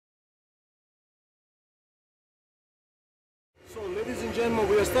and gentlemen,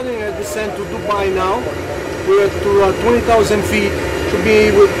 we are starting a descent to Dubai now. We're at 20,000 feet. Should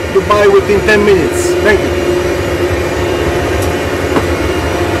be with Dubai within 10 minutes. Thank you.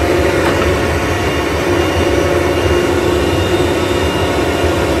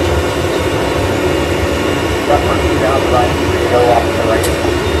 Go off to the right.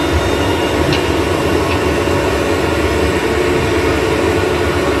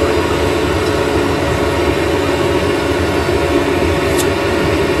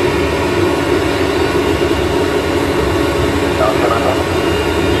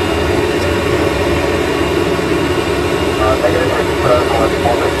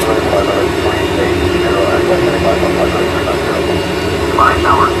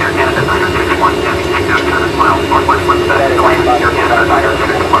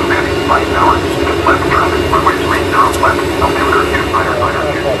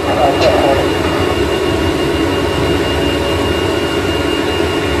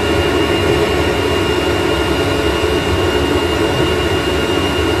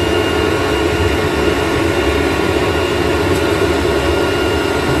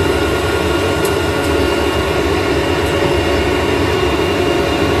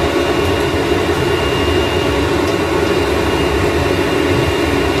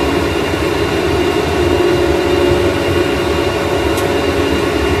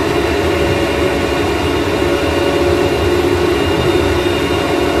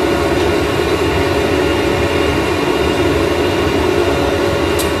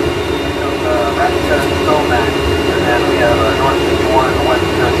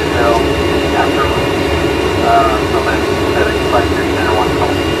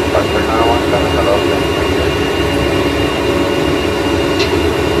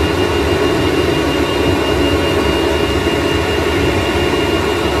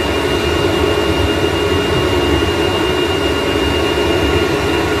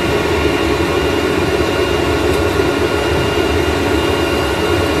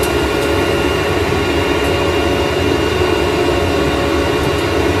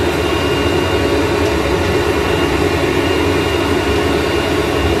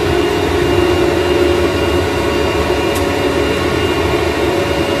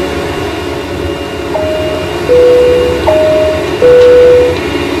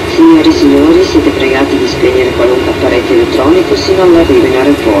 Siete pregati di spegnere qualunque apparecchio elettronico sino all'arrivo in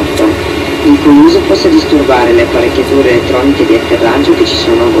aeroporto, il cui uso possa disturbare le apparecchiature elettroniche di atterraggio che ci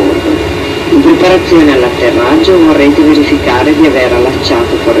sono a bordo. In preparazione all'atterraggio vorrete verificare di aver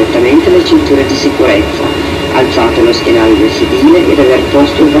allacciato correttamente le cinture di sicurezza, alzato lo schienale del sedile ed aver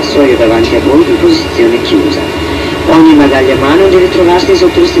posto il vassoio davanti a voi in posizione chiusa. Ogni bagaglio a mano deve trovarsi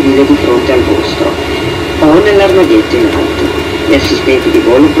sotto il sedile di fronte al vostro o nell'armadietto in alto. Gli assistenti di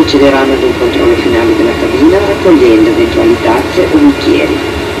volo procederanno ad un controllo finale della cabina raccogliendo eventuali tazze o bicchieri.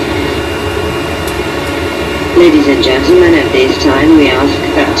 Ladies and gentlemen, at this time we ask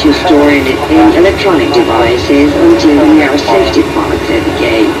that you store any electronic devices until we are safe departed at the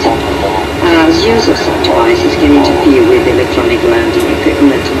gate, as use of such devices can interfere with electronic landing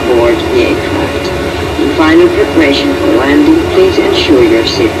equipment aboard the aircraft. In final preparation for landing, please ensure your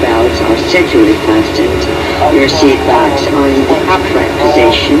seat belts are securely fastened, your seat bags are in the upright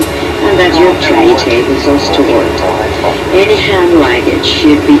position, and that your tray tables are stored. Any hand luggage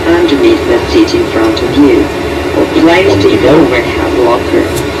should be underneath the seat in front of you, or placed in the overhead locker.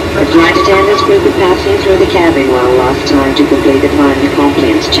 The flight attendants will be passing through the cabin one last time to complete the final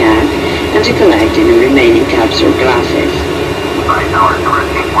compliance check and to collect any remaining cups or glasses. I'm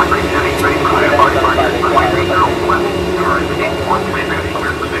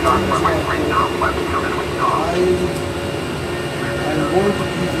going to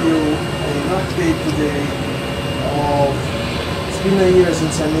give you an update today of, it's been a year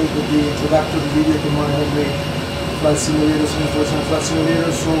since I made the introductory video to my homemade flight simulator, flight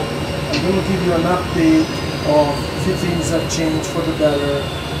simulator, so I'm going to give you an update of a few things that changed for the better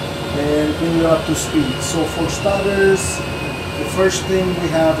and bring you up to speed. So for starters, the first thing we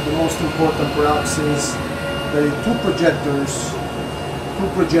have, the most important perhaps, is the two projectors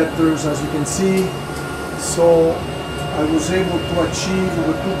as you can see. So I was able to achieve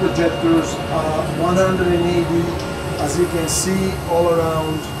with two projectors 180, as you can see all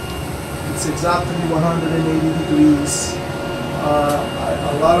around. It's exactly 180 degrees.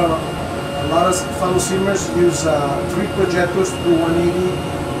 A lot of fellow simmers use 3 projectors to do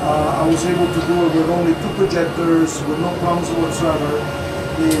 180. I was able to do it with only 2 projectors with no problems whatsoever.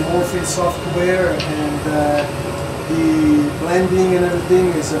 The morphing software and the blending and everything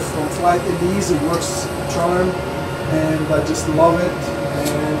is from Flight Elise. It works charm, and I just love it.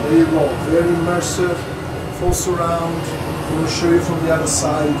 And there you go, very immersive, full surround, I'm going to show you from the other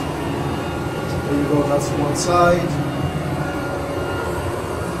side. There you go, that's one side.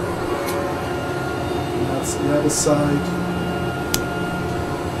 And that's the other side.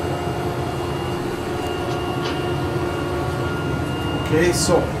 Okay,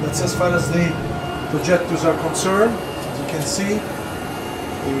 so that's as far as the projectors are concerned. As you can see,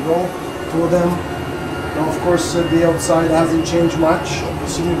 there you go, two of them. Now of course the outside hasn't changed much of the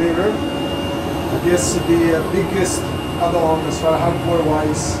simulator. I guess the biggest add-on as far as hardware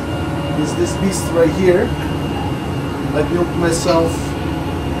wise is this beast right here. I built myself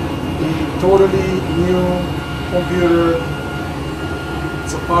a totally new computer.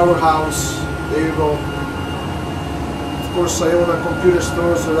 It's a powerhouse. There you go. Of course I own a computer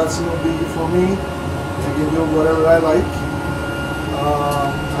store, so that's no biggie for me. I can do whatever I like.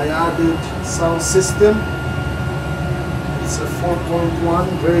 I added sound system. It's a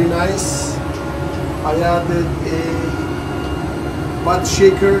 4.1, very nice. I added a butt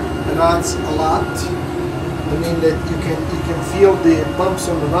shaker. It adds a lot. I mean that you can feel the bumps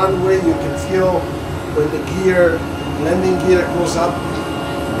on the runway. You can feel when the gear, landing gear goes up.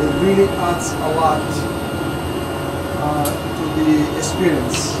 It really adds a lot to the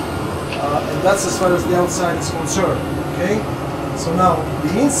experience. And that's as far as the outside is concerned. Okay. So now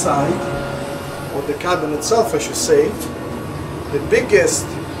the inside, or the cabin itself, I should say, the biggest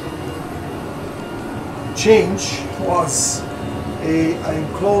change was I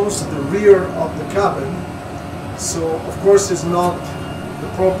enclosed the rear of the cabin. So of course it's not the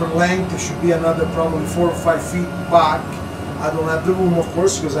proper length. It should be another probably 4 or 5 feet back. I don't have the room, of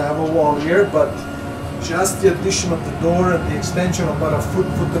course, because I have a wall here, but just the addition of the door and the extension of about a foot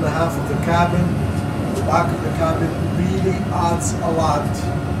and a half of the cabin, the back of the cabin, really adds a lot.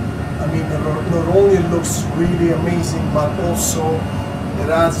 I mean, not only it looks really amazing, but also it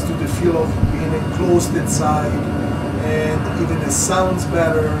adds to the feel of being enclosed inside, and even it sounds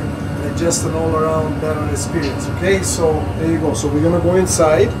better, and just an all-around better experience. Okay, so there you go. So we're gonna go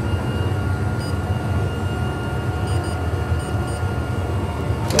inside.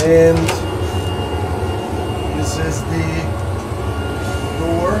 And this is the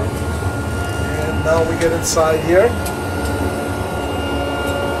door, and now we get inside here.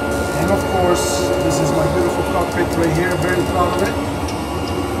 And of course, this is my beautiful cockpit right here. Very proud of it.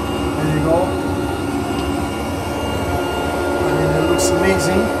 There you go. I mean, it looks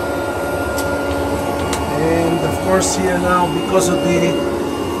amazing. And of course, here now, because of the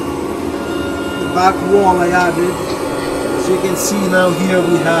back wall I added, as you can see now here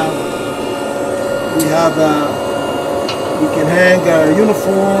we can hang our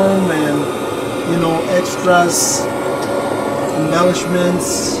uniform and, you know, extras,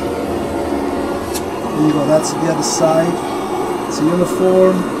 embellishments. There you go, that's the other side. It's a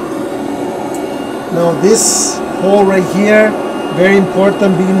uniform. Now this hole right here, very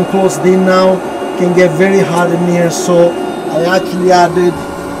important, being closed in now, can get very hot in here, so I actually added,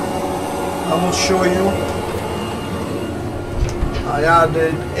 I will show you, I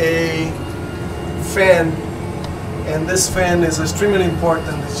added a fan, and this fan is extremely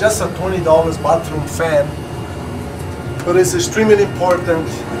important. It's just a $20 bathroom fan, but it's extremely important.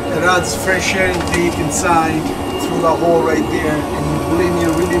 It adds fresh air intake inside through the hole right there, and believe me,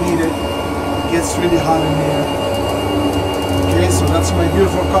 you really need it. It gets really hot in here. Okay, so that's my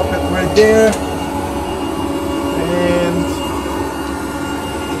beautiful cockpit right there. And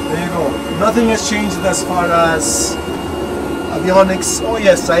there you go. Nothing has changed as far as avionics. Oh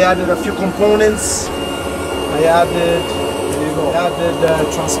yes, I added a few components. I added, there you go, I added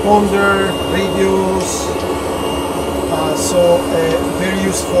transponder, radios, so very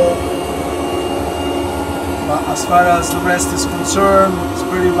useful. But as far as the rest is concerned, it's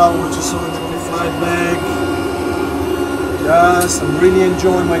pretty well what you saw in the flight bag. Yes, I'm really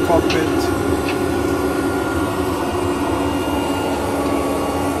enjoying my cockpit.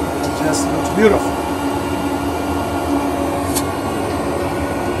 It just looks beautiful.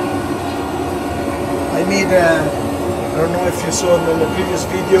 I made I don't know if you saw in the previous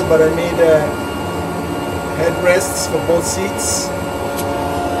video, but I made headrests for both seats,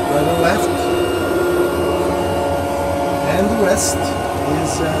 right and left, and the rest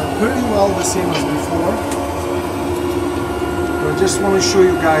is pretty well the same as before. But I just want to show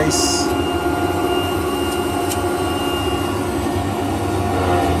you guys.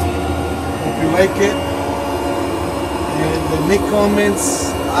 Hope you like it, and make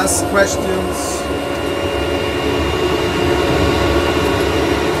comments, ask questions.